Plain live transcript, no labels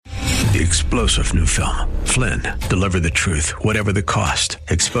The explosive new film, Flynn, deliver the truth, whatever the cost,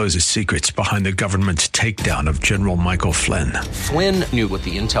 exposes secrets behind the government's takedown of General Michael Flynn. Flynn knew what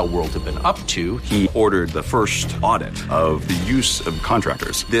the intel world had been up to. He ordered the first audit of the use of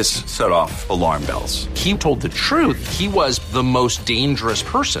contractors. This set off alarm bells. He told the truth. He was the most dangerous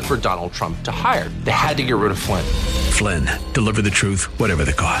person for Donald Trump to hire. They had to get rid of Flynn. Flynn, deliver the truth, whatever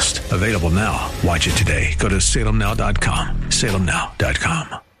the cost. Available now. Watch it today. Go to salemnow.com.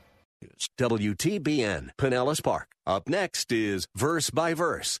 salemnow.com. WTBN, Pinellas Park. Up next is Verse by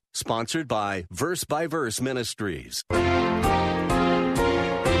Verse, sponsored by Verse Ministries.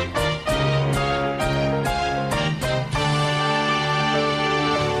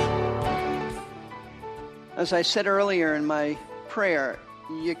 As I said earlier in my prayer,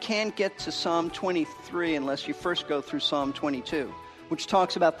 you can't get to Psalm 23 unless you first go through Psalm 22, which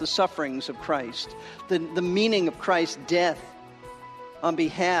talks about the sufferings of Christ, the meaning of Christ's death on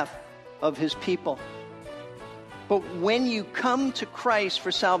behalf of his people. But when you come to Christ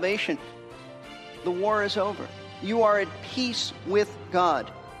for salvation, the war is over. You are at peace with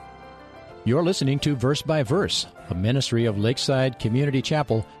God. You're listening to Verse by Verse, a ministry of Lakeside Community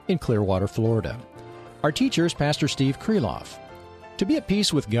Chapel in Clearwater, Florida. Our teacher is Pastor Steve Kreloff. To be at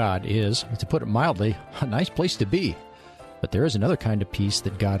peace with God is, to put it mildly, a nice place to be. But there is another kind of peace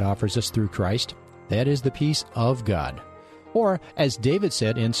that God offers us through Christ. That is the peace of God. Or, as David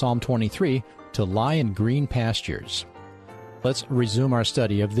said in Psalm 23, to lie in green pastures. Let's resume our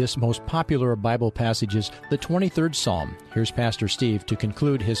study of this most popular of Bible passages, the 23rd Psalm. Here's Pastor Steve to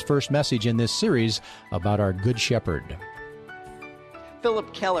conclude his first message in this series about our Good Shepherd.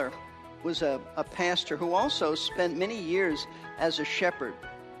 Philip Keller was a pastor who also spent many years as a shepherd.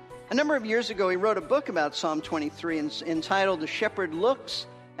 A number of years ago, he wrote a book about Psalm 23 entitled The Shepherd Looks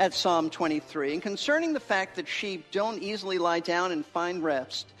at Psalm 23. And concerning the fact that sheep don't easily lie down and find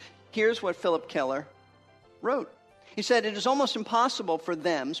rest, here's what Philip Keller wrote. He said, "It is almost impossible for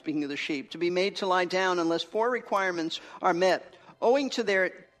them," speaking of the sheep, "to be made to lie down unless 4 requirements are met. Owing to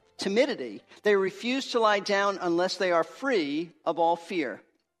their timidity, they refuse to lie down unless they are free of all fear.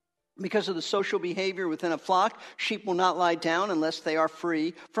 Because of the social behavior within a flock, sheep will not lie down unless they are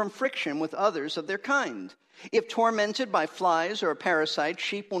free from friction with others of their kind. If tormented by flies or a parasite,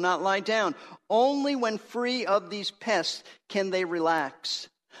 sheep will not lie down. Only when free of these pests can they relax.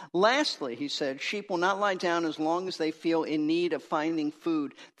 Lastly," he said, "sheep will not lie down as long as they feel in need of finding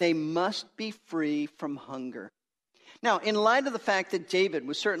food. They must be free from hunger." Now, in light of the fact that David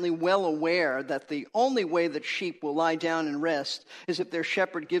was certainly well aware that the only way that sheep will lie down and rest is if their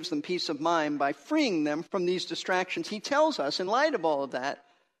shepherd gives them peace of mind by freeing them from these distractions, he tells us, in light of all of that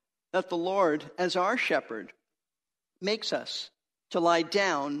the Lord, as our shepherd, makes us to lie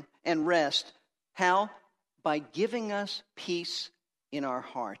down and rest. How? By giving us peace in our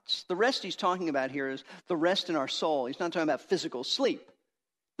hearts. The rest he's talking about here is the rest in our soul. He's not talking about physical sleep.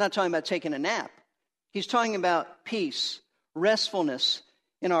 He's not talking about taking a nap. He's talking about peace, restfulness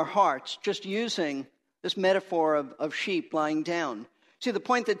in our hearts, just using this metaphor of sheep lying down. See, the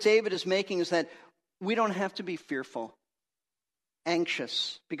point that David is making is that we don't have to be fearful,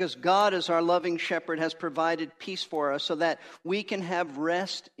 anxious, because God, as our loving shepherd, has provided peace for us so that we can have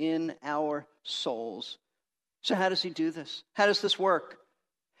rest in our souls. So how does he do this? How does this work?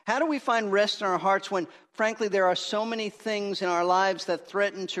 How do we find rest in our hearts when, frankly, there are so many things in our lives that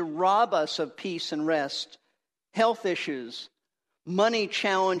threaten to rob us of peace and rest? Health issues, money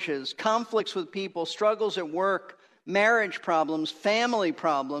challenges, conflicts with people, struggles at work, marriage problems, family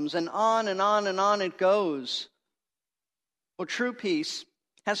problems, and on and on and on it goes. Well, true peace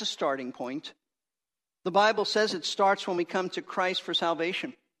has a starting point. The Bible says it starts when we come to Christ for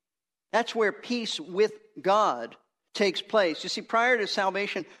salvation. That's where peace with God takes place. You see, prior to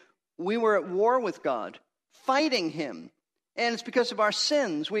salvation, we were at war with God, fighting him. And it's because of our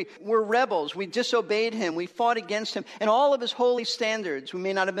sins. We were rebels. We disobeyed him. We fought against him and all of his holy standards. We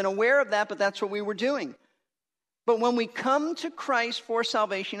may not have been aware of that, but that's what we were doing. But when we come to Christ for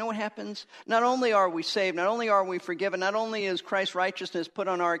salvation, you know what happens? Not only are we saved, not only are we forgiven, not only is Christ's righteousness put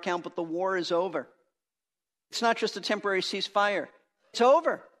on our account, but the war is over. It's not just a temporary ceasefire. It's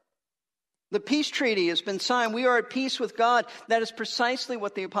over. The peace treaty has been signed. We are at peace with God. That is precisely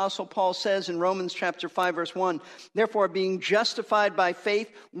what the Apostle Paul says in Romans chapter 5, verse 1. Therefore, being justified by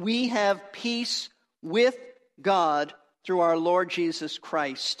faith, we have peace with God through our Lord Jesus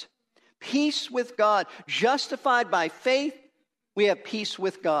Christ. Peace with God. Justified by faith, we have peace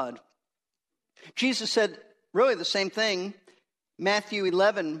with God. Jesus said really the same thing. Matthew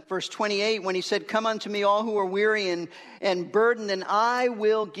 11, verse 28, when he said, "Come unto me all who are weary and burdened, and I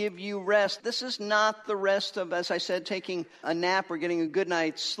will give you rest." This is not the rest of, as I said, taking a nap or getting a good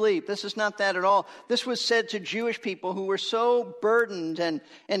night's sleep. This is not that at all. This was said to Jewish people who were so burdened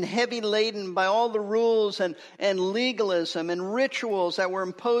and heavy laden by all the rules and legalism and rituals that were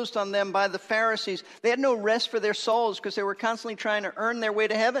imposed on them by the Pharisees. They had no rest for their souls because they were constantly trying to earn their way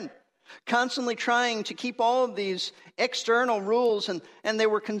to heaven. Constantly trying to keep all of these external rules, and they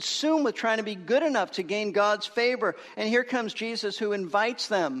were consumed with trying to be good enough to gain God's favor. And here comes Jesus, who invites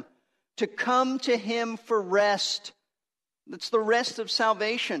them to come to him for rest. It's the rest of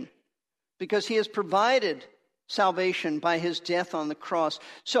salvation, because he has provided salvation by his death on the cross.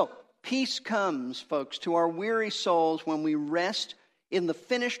 So peace comes, folks, to our weary souls when we rest in the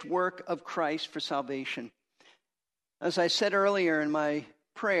finished work of Christ for salvation. As I said earlier in my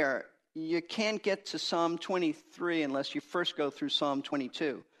prayer, you can't get to Psalm 23 unless you first go through Psalm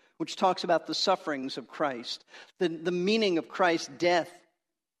 22, which talks about the sufferings of Christ, the meaning of Christ's death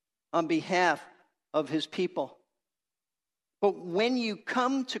on behalf of his people. But when you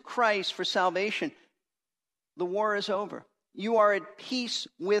come to Christ for salvation, the war is over. You are at peace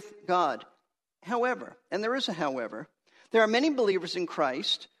with God. However, and there is a however, there are many believers in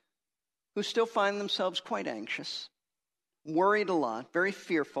Christ who still find themselves quite anxious, worried a lot, very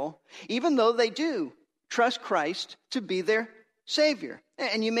fearful, even though they do trust Christ to be their Savior.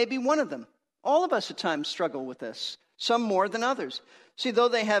 And you may be one of them. All of us at times struggle with this, some more than others. See, though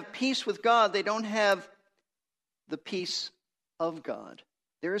they have peace with God, they don't have the peace of God.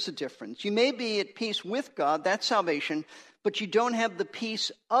 There is a difference. You may be at peace with God, that's salvation, but you don't have the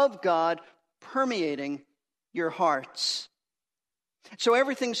peace of God permeating your hearts. So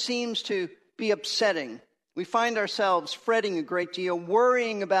everything seems to be upsetting. We find ourselves fretting a great deal,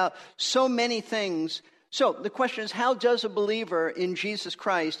 worrying about so many things. So the question is, how does a believer in Jesus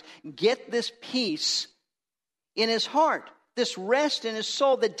Christ get this peace in his heart, this rest in his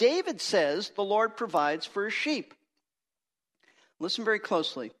soul that David says the Lord provides for his sheep? Listen very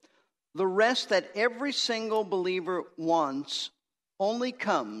closely. The rest that every single believer wants only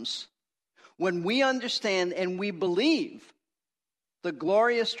comes when we understand and we believe the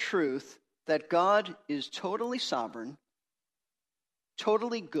glorious truth that God is totally sovereign,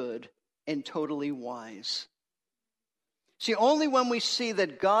 totally good, and totally wise. See, only when we see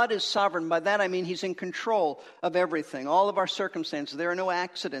that God is sovereign, by that I mean he's in control of everything, all of our circumstances. There are no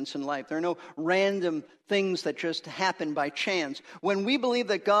accidents in life. There are no random things that just happen by chance. When we believe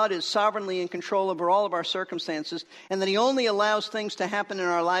that God is sovereignly in control over all of our circumstances, and that he only allows things to happen in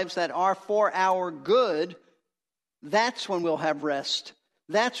our lives that are for our good, that's when we'll have rest.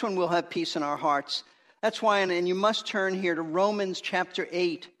 That's when we'll have peace in our hearts. That's why, and you must turn here to Romans chapter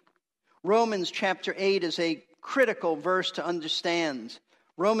 8. Romans chapter 8 is a critical verse to understand.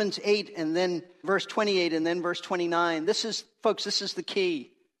 Romans 8 and then verse 28 and then verse 29. This is the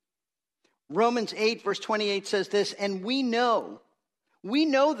key. Romans 8 verse 28 says this, "And we know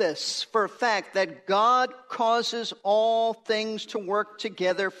this for a fact, that God causes all things to work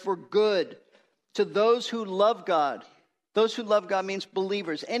together for good to those who love God." Those who love God means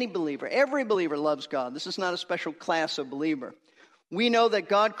believers, any believer. Every believer loves God. This is not a special class of believer. We know that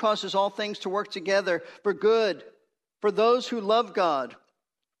God causes all things to work together for good for those who love God,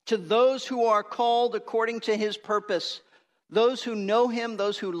 to those who are called according to his purpose. Those who know him,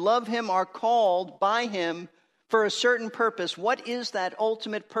 those who love him, are called by him for a certain purpose. What is that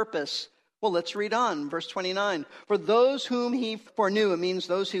ultimate purpose? Well, let's read on, verse 29. "For those whom he foreknew," it means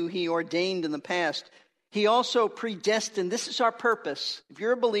those who he ordained in the past, "he also predestined." This is our purpose. If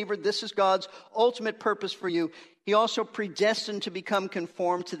you're a believer, this is God's ultimate purpose for you. "He also predestined to become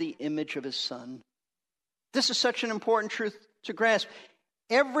conformed to the image of his Son." This is such an important truth to grasp.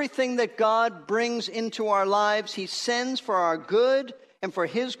 Everything that God brings into our lives, he sends for our good and for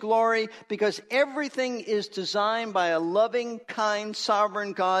his glory, because everything is designed by a loving, kind,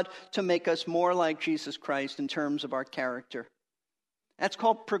 sovereign God to make us more like Jesus Christ in terms of our character. That's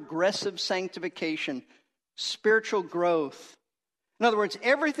called progressive sanctification, spiritual growth. In other words,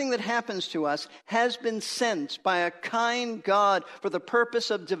 everything that happens to us has been sent by a kind God for the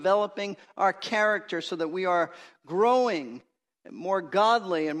purpose of developing our character so that we are growing more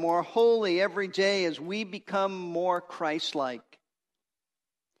godly and more holy every day as we become more Christ-like.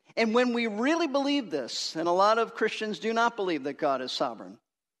 And when we really believe this, and a lot of Christians do not believe that God is sovereign,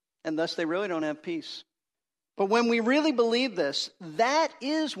 and thus they really don't have peace. But when we really believe this, that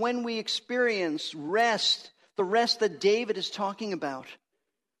is when we experience rest, the rest that David is talking about.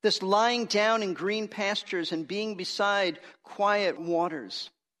 This lying down in green pastures and being beside quiet waters.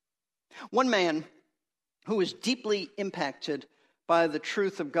 One man who was deeply impacted by the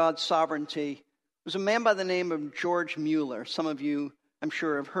truth of God's sovereignty was a man by the name of George Mueller. Some of you, I'm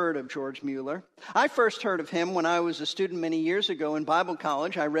sure, have heard of George Mueller. I first heard of him when I was a student many years ago in Bible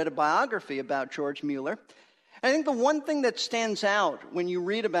college. I read a biography about George Mueller. I think the one thing that stands out when you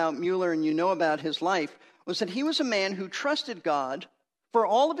read about Mueller and you know about his life was that he was a man who trusted God for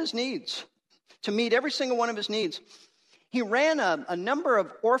all of his needs, to meet every single one of his needs. He ran a number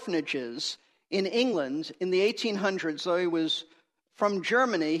of orphanages in England in the 1800s, though he was from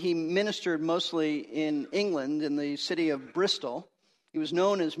Germany. He ministered mostly in England, in the city of Bristol. He was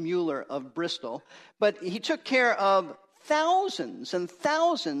known as Mueller of Bristol. But he took care of thousands and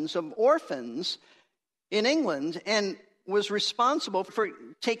thousands of orphans in England and was responsible for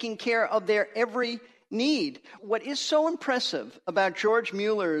taking care of their every need. What is so impressive about George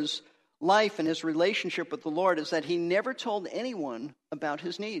Mueller's life and his relationship with the Lord is that he never told anyone about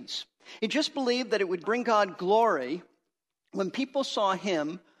his needs. He just believed that it would bring God glory when people saw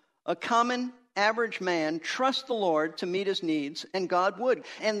him, a common, average man, trust the Lord to meet his needs, and God would.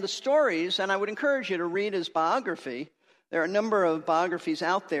 And the stories, and I would encourage you to read his biography. There are a number of biographies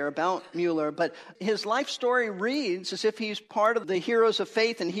out there about Mueller, but his life story reads as if he's part of the heroes of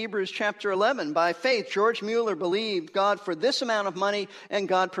faith in Hebrews chapter 11. By faith, George Mueller believed God for this amount of money, and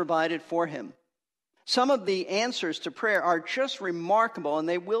God provided for him. Some of the answers to prayer are just remarkable, and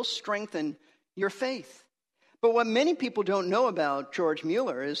they will strengthen your faith. But what many people don't know about George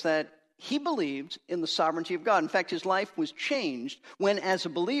Mueller is that he believed in the sovereignty of God. In fact, his life was changed when, as a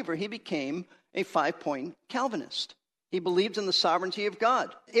believer, he became a 5-point Calvinist. He believed in the sovereignty of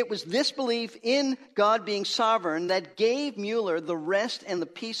God. It was this belief in God being sovereign that gave Mueller the rest and the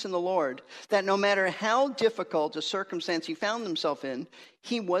peace in the Lord, that no matter how difficult a circumstance he found himself in,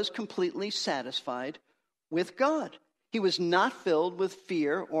 he was completely satisfied with God. He was not filled with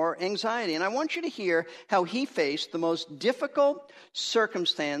fear or anxiety. And I want you to hear how he faced the most difficult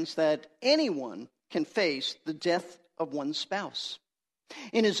circumstance that anyone can face, the death of one's spouse.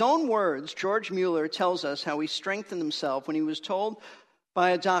 In his own words, George Mueller tells us how he strengthened himself when he was told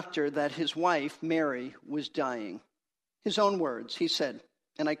by a doctor that his wife, Mary, was dying. His own words, he said,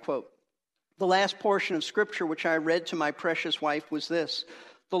 and I quote, "The last portion of Scripture which I read to my precious wife was this: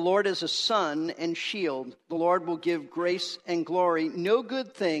 the Lord is a sun and shield. The Lord will give grace and glory. No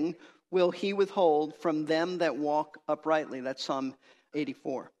good thing will he withhold from them that walk uprightly." That's Psalm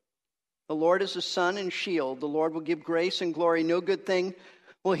 84. The Lord is a sun and shield. The Lord will give grace and glory. No good thing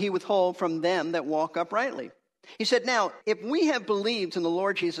will he withhold from them that walk uprightly. He said, now, if we have believed in the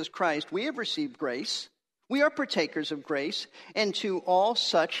Lord Jesus Christ, we have received grace. We are partakers of grace, and to all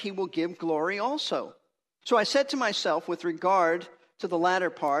such he will give glory also. So I said to myself, with regard to the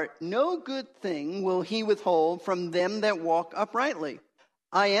latter part, no good thing will he withhold from them that walk uprightly.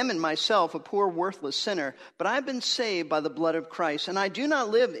 I am in myself a poor, worthless sinner, but I have been saved by the blood of Christ, and I do not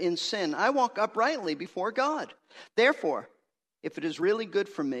live in sin. I walk uprightly before God. Therefore, if it is really good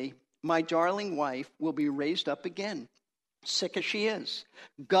for me, my darling wife will be raised up again, sick as she is.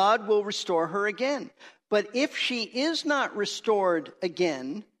 God will restore her again. But if she is not restored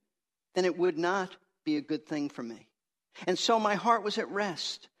again, then it would not be a good thing for me. And so my heart was at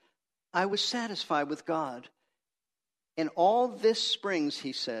rest. I was satisfied with God. And all this springs,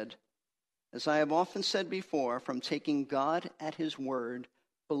 he said, as I have often said before, from taking God at his word,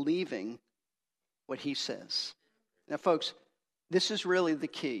 believing what he says. Now, folks, this is really the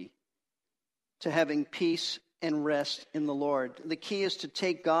key to having peace and rest in the Lord. The key is to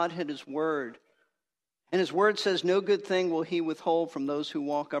take God at his word. And his word says, no good thing will he withhold from those who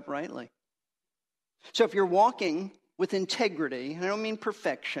walk uprightly. So if you're walking with integrity, and I don't mean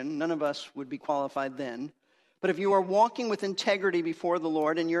perfection, none of us would be qualified then, but if you are walking with integrity before the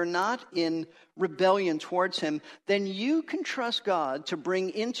Lord and you're not in rebellion towards him, then you can trust God to bring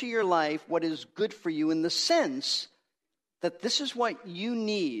into your life what is good for you, in the sense that this is what you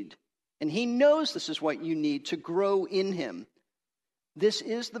need, and he knows this is what you need to grow in him. This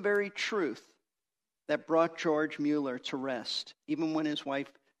is the very truth that brought George Mueller to rest, even when his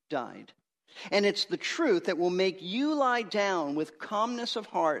wife died. And it's the truth that will make you lie down with calmness of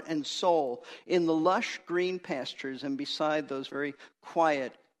heart and soul in the lush green pastures and beside those very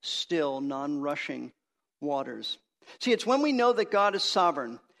quiet, still, non-rushing waters. See, it's when we know that God is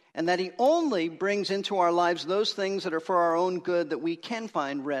sovereign and that he only brings into our lives those things that are for our own good that we can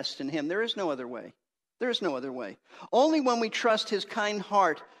find rest in him. There is no other way. There is no other way. Only when we trust his kind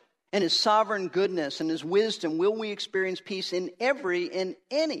heart and his sovereign goodness and his wisdom will we experience peace in every and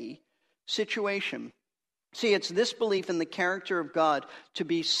any situation. See, it's this belief in the character of God to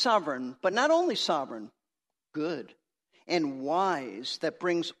be sovereign, but not only sovereign, good and wise, that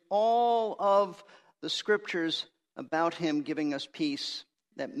brings all of the scriptures about him giving us peace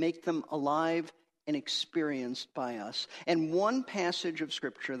that make them alive and experienced by us. And one passage of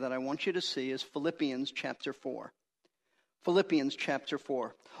Scripture that I want you to see is Philippians chapter 4. Philippians chapter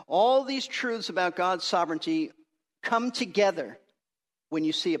 4. All these truths about God's sovereignty come together when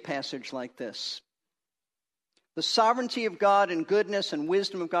you see a passage like this. The sovereignty of God and goodness and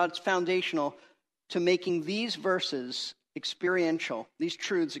wisdom of God is foundational to making these verses experiential, these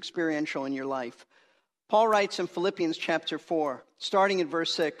truths experiential in your life. Paul writes in Philippians chapter 4, starting at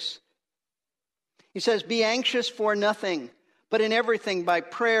verse 6. He says, "Be anxious for nothing, but in everything by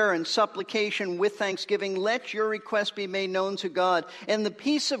prayer and supplication with thanksgiving, let your requests be made known to God. And the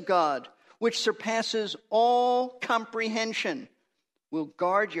peace of God, which surpasses all comprehension, will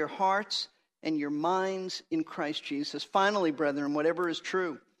guard your hearts and your minds in Christ Jesus. Finally, brethren, whatever is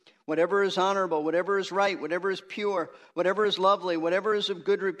true, whatever is honorable, whatever is right, whatever is pure, whatever is lovely, whatever is of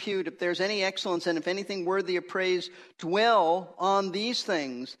good repute, if there's any excellence and if anything worthy of praise, dwell on these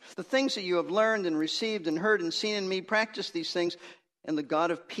things. The things that you have learned and received and heard and seen in me, practice these things, and the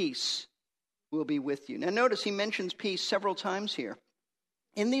God of peace will be with you." Now notice he mentions peace several times here.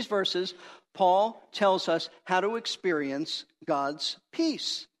 In these verses, Paul tells us how to experience God's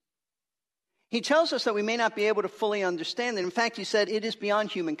peace. He tells us that we may not be able to fully understand it. In fact, he said it is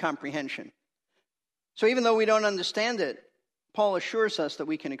beyond human comprehension. So even though we don't understand it, Paul assures us that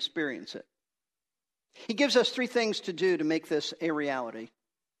we can experience it. He gives us 3 things to do to make this a reality.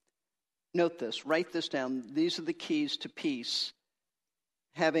 Note this, write this down. These are the keys to peace,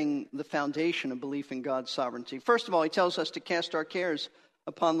 having the foundation of belief in God's sovereignty. First of all, he tells us to cast our cares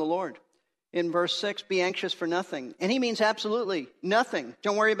upon the Lord. In verse 6, be anxious for nothing. And he means absolutely nothing.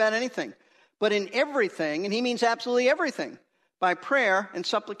 Don't worry about anything. But in everything, and he means absolutely everything, by prayer and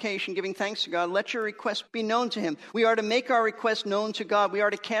supplication, giving thanks to God, let your requests be known to him. We are to make our requests known to God. We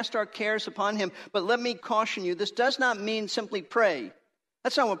are to cast our cares upon him. But let me caution you, this does not mean simply pray.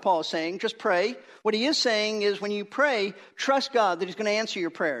 That's not what Paul is saying, just pray. What he is saying is when you pray, trust God that he's going to answer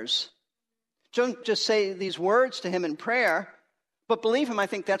your prayers. Don't just say these words to him in prayer, but believe him. I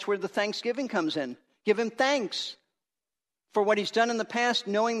think that's where the thanksgiving comes in. Give him thanks for what he's done in the past,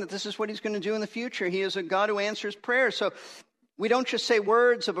 knowing that this is what he's going to do in the future. He is a God who answers prayers. So we don't just say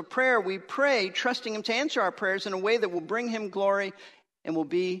words of a prayer. We pray, trusting him to answer our prayers in a way that will bring him glory and will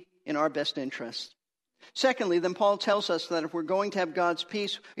be in our best interest. Secondly, then Paul tells us that if we're going to have God's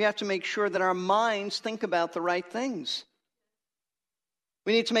peace, we have to make sure that our minds think about the right things.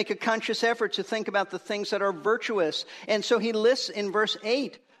 We need to make a conscious effort to think about the things that are virtuous. And so he lists in verse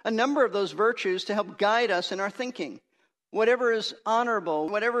 8 a number of those virtues to help guide us in our thinking. Whatever is honorable,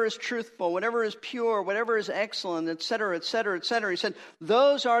 whatever is truthful, whatever is pure, whatever is excellent, etc., etc., etc. He said,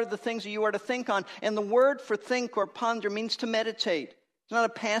 those are the things that you are to think on. And the word for think or ponder means to meditate. It's not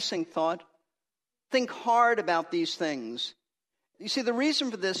a passing thought. Think hard about these things. You see, the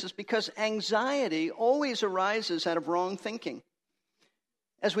reason for this is because anxiety always arises out of wrong thinking.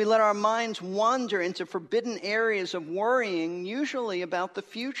 As we let our minds wander into forbidden areas of worrying, usually about the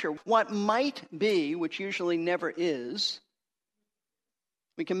future, what might be, which usually never is,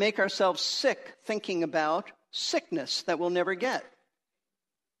 we can make ourselves sick thinking about sickness that we'll never get.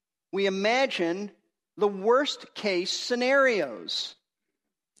 We imagine the worst case scenarios.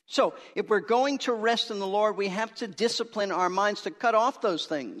 So, if we're going to rest in the Lord, we have to discipline our minds to cut off those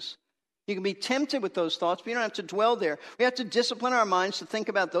things. You can be tempted with those thoughts, but you don't have to dwell there. We have to discipline our minds to think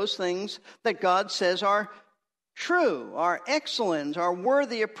about those things that God says are true, are excellent, are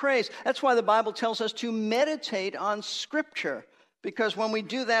worthy of praise. That's why the Bible tells us to meditate on Scripture, because when we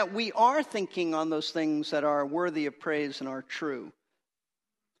do that, we are thinking on those things that are worthy of praise and are true.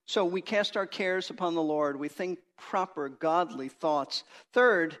 So we cast our cares upon the Lord. We think proper, godly thoughts.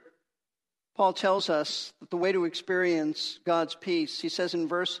 Third, Paul tells us that the way to experience God's peace, he says in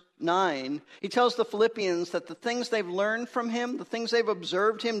verse 9, he tells the Philippians that the things they've learned from him, the things they've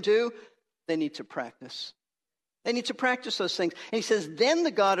observed him do, they need to practice. They need to practice those things. And he says, then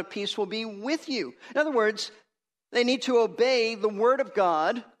the God of peace will be with you. In other words, they need to obey the word of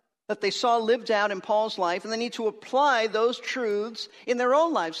God that they saw lived out in Paul's life, and they need to apply those truths in their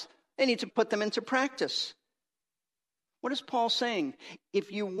own lives. They need to put them into practice. What is Paul saying?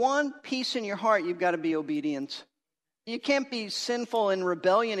 If you want peace in your heart, you've got to be obedient. You can't be sinful in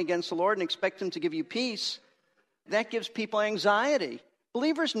rebellion against the Lord and expect him to give you peace. That gives people anxiety.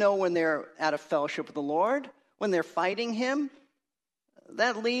 Believers know when they're out of fellowship with the Lord, when they're fighting him.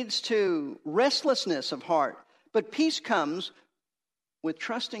 That leads to restlessness of heart. But peace comes with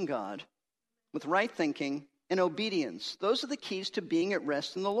trusting God, with right thinking, and obedience. Those are the keys to being at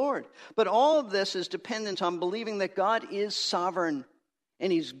rest in the Lord. But all of this is dependent on believing that God is sovereign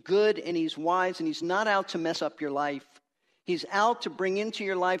and He's good, and He's wise, and He's not out to mess up your life. He's out to bring into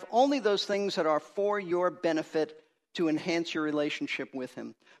your life only those things that are for your benefit to enhance your relationship with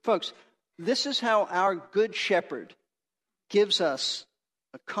Him. Folks, this is how our Good Shepherd gives us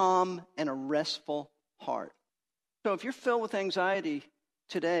a calm and a restful heart. So if you're filled with anxiety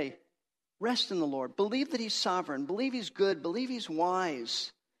today, rest in the Lord. Believe that He's sovereign. Believe He's good. Believe He's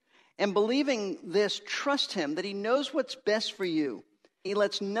wise. And believing this, trust Him that He knows what's best for you. He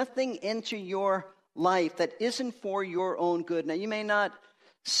lets nothing enter your life that isn't for your own good. Now, you may not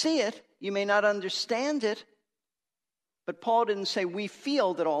see it. You may not understand it. But Paul didn't say we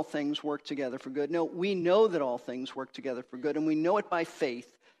feel that all things work together for good. No, we know that all things work together for good. And we know it by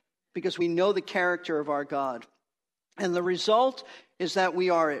faith because we know the character of our God. And the result is that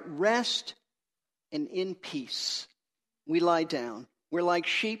we are at rest and in peace. We lie down. We're like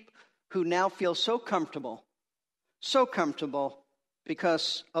sheep who now feel so comfortable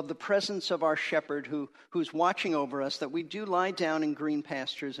because of the presence of our shepherd who's watching over us, that we do lie down in green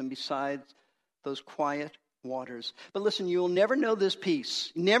pastures and beside those quiet waters. But listen, you'll never know this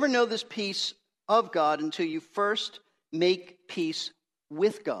peace. Never know this peace of God until you first make peace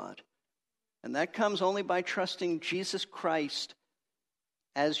with God. And that comes only by trusting Jesus Christ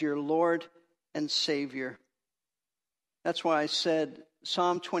as your Lord and Savior. That's why I said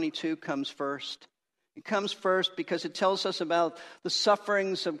Psalm 22 comes first. It comes first because it tells us about the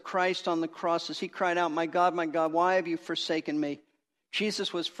sufferings of Christ on the cross as He cried out, my God, why have you forsaken me?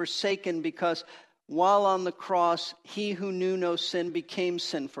 Jesus was forsaken because while on the cross, He who knew no sin became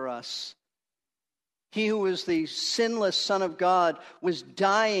sin for us. He who was the sinless Son of God was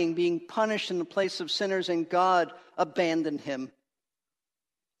dying, being punished in the place of sinners, and God abandoned Him.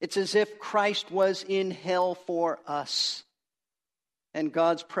 It's as if Christ was in hell for us, and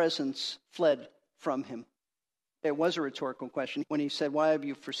God's presence fled from Him. It was a rhetorical question when He said, why have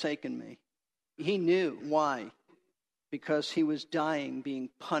you forsaken me? He knew why. Because He was dying, being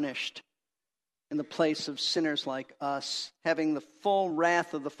punished in the place of sinners like us, having the full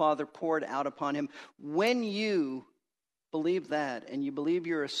wrath of the Father poured out upon Him. When you believe that, and you believe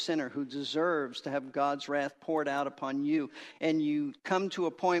you're a sinner who deserves to have God's wrath poured out upon you, and you come to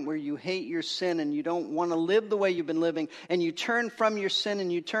a point where you hate your sin and you don't want to live the way you've been living, and you turn from your sin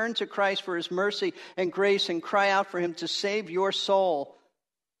and you turn to Christ for His mercy and grace and cry out for Him to save your soul,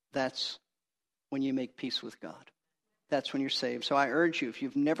 that's when you make peace with God. That's when you're saved. So I urge you, if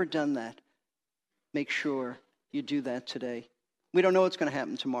you've never done that, make sure you do that today. We don't know what's going to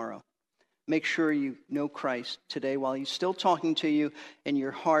happen tomorrow. Make sure you know Christ today while He's still talking to you and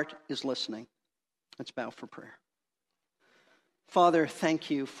your heart is listening. Let's bow for prayer. Father, thank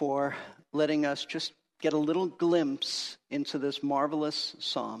You for letting us just get a little glimpse into this marvelous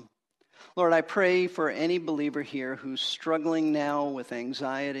psalm. Lord, I pray for any believer here who's struggling now with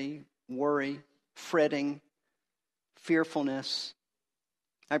anxiety, worry, fretting, fearfulness.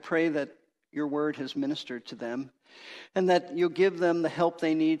 I pray that Your word has ministered to them, and that You'll give them the help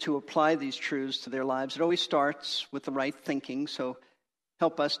they need to apply these truths to their lives. It always starts with the right thinking, so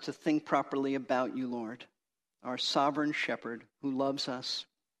help us to think properly about You, Lord, our sovereign shepherd who loves us,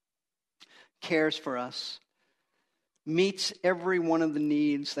 cares for us, meets every one of the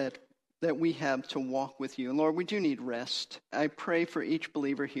needs that we have to walk with You. And Lord, we do need rest. I pray for each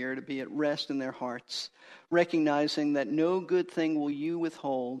believer here to be at rest in their hearts, recognizing that no good thing will You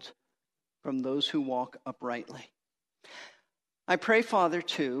withhold from those who walk uprightly. I pray, Father,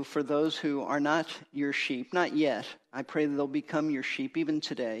 too, for those who are not Your sheep, not yet. I pray that they'll become Your sheep even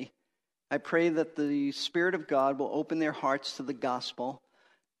today. I pray that the Spirit of God will open their hearts to the gospel,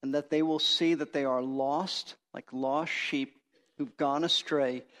 and that they will see that they are lost, like lost sheep who've gone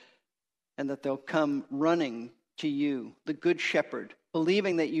astray, and that they'll come running to You, the Good Shepherd,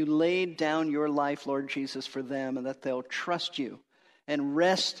 believing that You laid down Your life, Lord Jesus, for them, and that they'll trust You and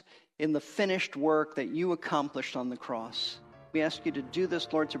rest in the finished work that You accomplished on the cross. We ask You to do this,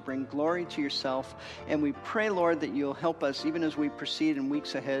 Lord, to bring glory to Yourself. And we pray, Lord, that You'll help us, even as we proceed in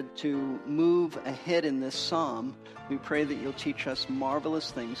weeks ahead, to move ahead in this psalm. We pray that You'll teach us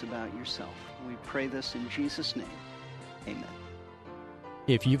marvelous things about Yourself. We pray this in Jesus' name. Amen.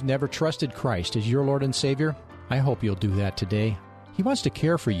 If you've never trusted Christ as your Lord and Savior, I hope you'll do that today. He wants to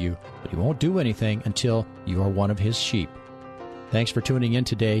care for you, but He won't do anything until you are one of His sheep. Thanks for tuning in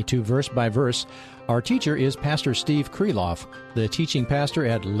today to Verse by Verse. Our teacher is Pastor Steve Kreloff, the teaching pastor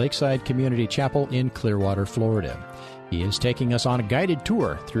at Lakeside Community Chapel in Clearwater, Florida. He is taking us on a guided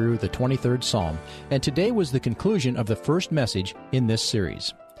tour through the 23rd Psalm, and today was the conclusion of the first message in this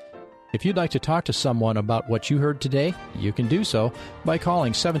series. If you'd like to talk to someone about what you heard today, you can do so by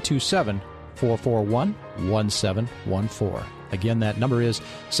calling 727-441-1714. Again, that number is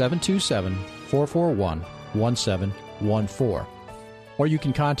 727-441-1714. Or you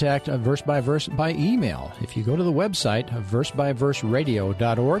can contact Verse by Verse by email. If you go to the website,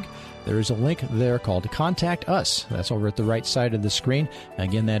 versebyverseradio.org, there is a link there called Contact Us. That's over at the right side of the screen.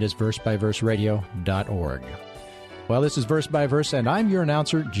 Again, that is versebyverseradio.org. Well, this is Verse by Verse, and I'm your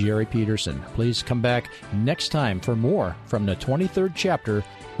announcer, Jerry Peterson. Please come back next time for more from the 23rd chapter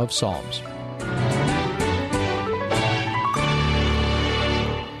of Psalms.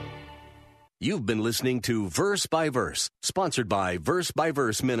 You've been listening to Verse by Verse, sponsored by Verse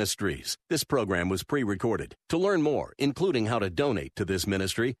Ministries. This program was pre-recorded. To learn more, including how to donate to this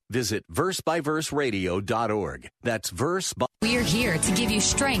ministry, visit versebyverseradio.org. That's Verse by... We're here to give you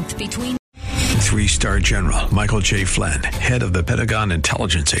strength between... 3-star General Michael J. Flynn, head of the Pentagon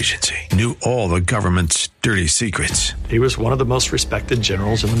Intelligence Agency, knew all the government's dirty secrets. He was one of the most respected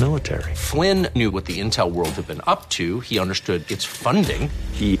generals in the military. Flynn knew what the intel world had been up to. He understood its funding.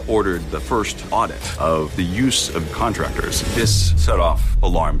 He ordered the first audit of the use of contractors. This set off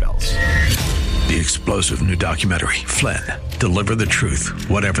alarm bells. The explosive new documentary, Flynn, Deliver the Truth,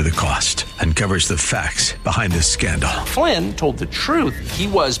 Whatever the Cost, uncovers the facts behind this scandal. Flynn told the truth. He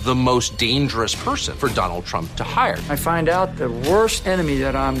was the most dangerous person for Donald Trump to hire. I find out the worst enemy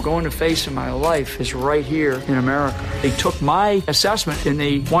that I'm going to face in my life is right here in America. They took my assessment and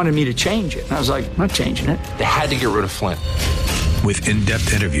they wanted me to change it. And I was like, I'm not changing it. They had to get rid of Flynn. With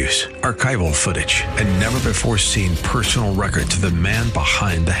in-depth interviews, archival footage, and never-before-seen personal records of the man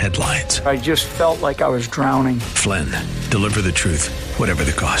behind the headlines. I just felt like I was drowning. Flynn, Deliver the Truth, Whatever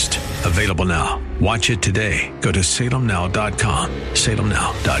the Cost. Available now. Watch it today. Go to salemnow.com.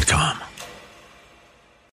 salemnow.com.